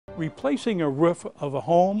Replacing a roof of a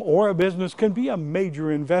home or a business can be a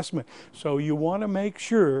major investment, so you want to make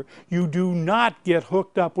sure you do not get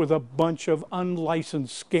hooked up with a bunch of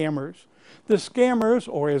unlicensed scammers. The scammers,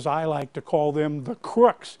 or as I like to call them, the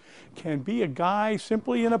crooks, can be a guy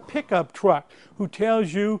simply in a pickup truck who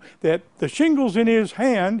tells you that the shingles in his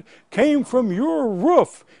hand came from your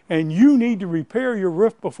roof and you need to repair your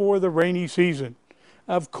roof before the rainy season.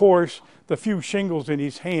 Of course, the few shingles in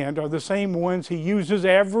his hand are the same ones he uses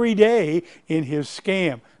every day in his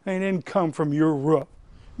scam and then come from your roof.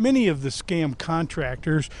 Many of the scam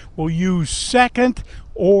contractors will use second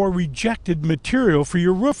or rejected material for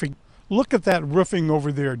your roofing. Look at that roofing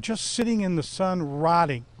over there, just sitting in the sun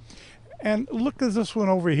rotting. And look at this one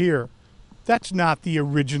over here. That's not the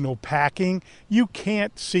original packing. You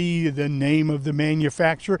can't see the name of the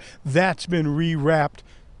manufacturer. That's been rewrapped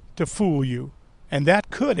to fool you. And that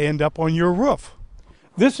could end up on your roof.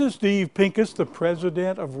 This is Steve Pincus, the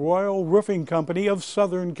president of Royal Roofing Company of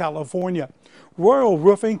Southern California. Royal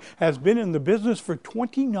Roofing has been in the business for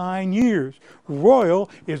 29 years. Royal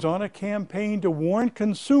is on a campaign to warn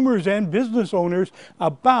consumers and business owners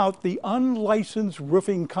about the unlicensed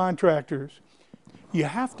roofing contractors. You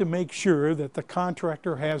have to make sure that the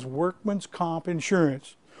contractor has workman's comp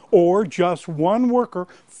insurance, or just one worker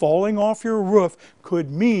falling off your roof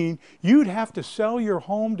could mean you'd have to sell your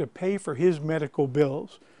home to pay for his medical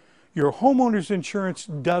bills. Your homeowner's insurance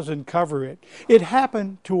doesn't cover it. It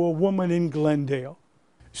happened to a woman in Glendale.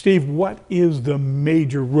 Steve, what is the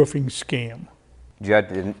major roofing scam? Judd,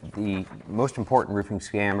 the most important roofing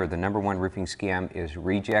scam, or the #1 roofing scam, is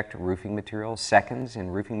reject roofing materials, seconds in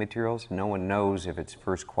roofing materials. No one knows if it's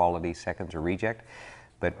first quality, seconds, or reject.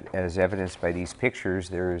 But as evidenced by these pictures,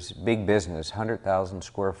 there's big business, 100,000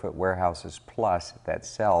 square foot warehouses plus that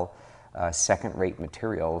sell second-rate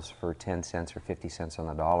materials for 10 cents or 50 cents on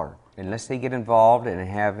the dollar. Unless they get involved and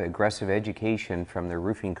have aggressive education from their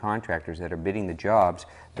roofing contractors that are bidding the jobs,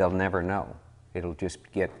 they'll never know. It'll just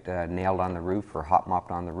get nailed on the roof or hot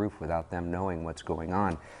mopped on the roof without them knowing what's going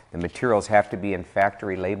on. The materials have to be in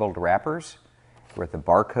factory labeled wrappers with the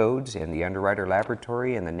barcodes and the underwriter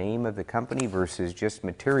laboratory and the name of the company, versus just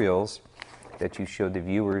materials that you showed the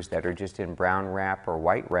viewers that are just in brown wrap or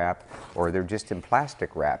white wrap, or they're just in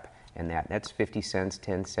plastic wrap, and that's 50 cents,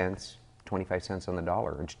 10 cents, 25 cents on the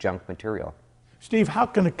dollar. It's junk material. Steve, how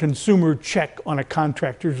can a consumer check on a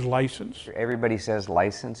contractor's license? Everybody says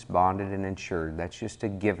licensed, bonded, and insured. That's just a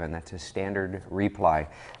given. That's a standard reply.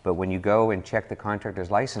 But when you go and check the contractor's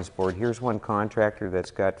license board, here's one contractor that's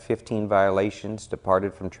got 15 violations,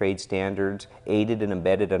 departed from trade standards, aided and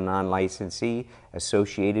abetted a non-licensee,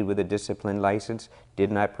 associated with a disciplined license,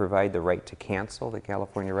 did not provide the right to cancel, the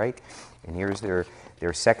California right. And here's their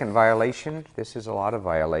second violation. This is a lot of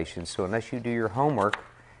violations. So unless you do your homework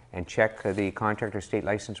and check the Contractor State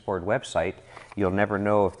License Board website, you'll never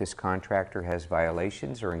know if this contractor has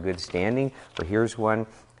violations or in good standing. Or here's one,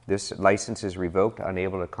 this license is revoked,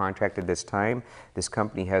 unable to contract at this time. This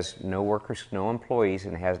company has no workers, no employees,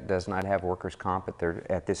 and does not have workers' comp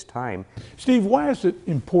at this time. Steve, why is it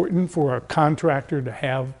important for a contractor to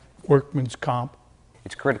have workman's comp?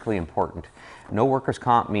 It's critically important. No workers'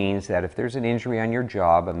 comp means that if there's an injury on your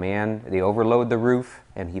job, they overload the roof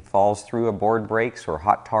and he falls through, a board breaks or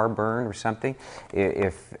hot tar burn or something,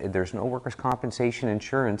 if there's no workers' compensation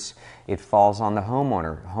insurance, it falls on the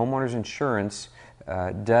homeowner. Homeowner's insurance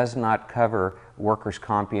does not cover workers'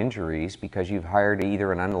 comp injuries because you've hired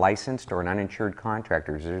either an unlicensed or an uninsured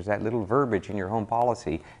contractor. There's that little verbiage in your home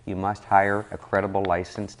policy. You must hire a credible,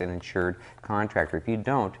 licensed, and insured contractor. If you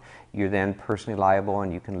don't, you're then personally liable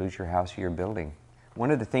and you can lose your house or your building. One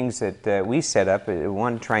of the things that we set up,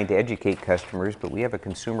 one, trying to educate customers, but we have a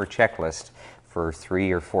consumer checklist for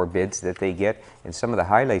 3 or 4 bids that they get, and some of the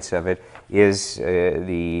highlights of it is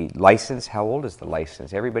the license. How old is the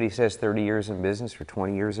license? Everybody says 30 years in business or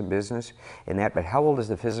 20 years in business, but how old is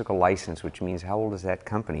the physical license, which means how old is that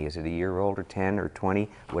company? Is it a year old or 10 or 20,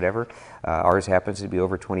 whatever? Ours happens to be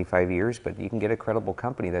over 25 years, but you can get a credible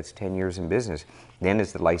company that's 10 years in business. Then,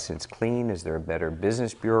 is the license clean? Is there a Better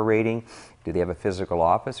Business Bureau rating? Do they have a physical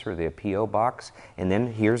office, or are they a P.O. box? And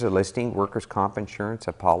then here's a listing: workers' comp insurance,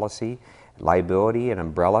 a policy, liability, an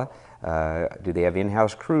umbrella. Do they have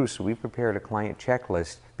in-house crews? So we prepared a client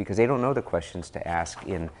checklist because they don't know the questions to ask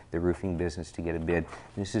in the roofing business to get a bid.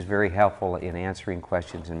 This is very helpful in answering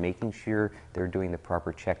questions and making sure they're doing the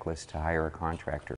proper checklist to hire a contractor.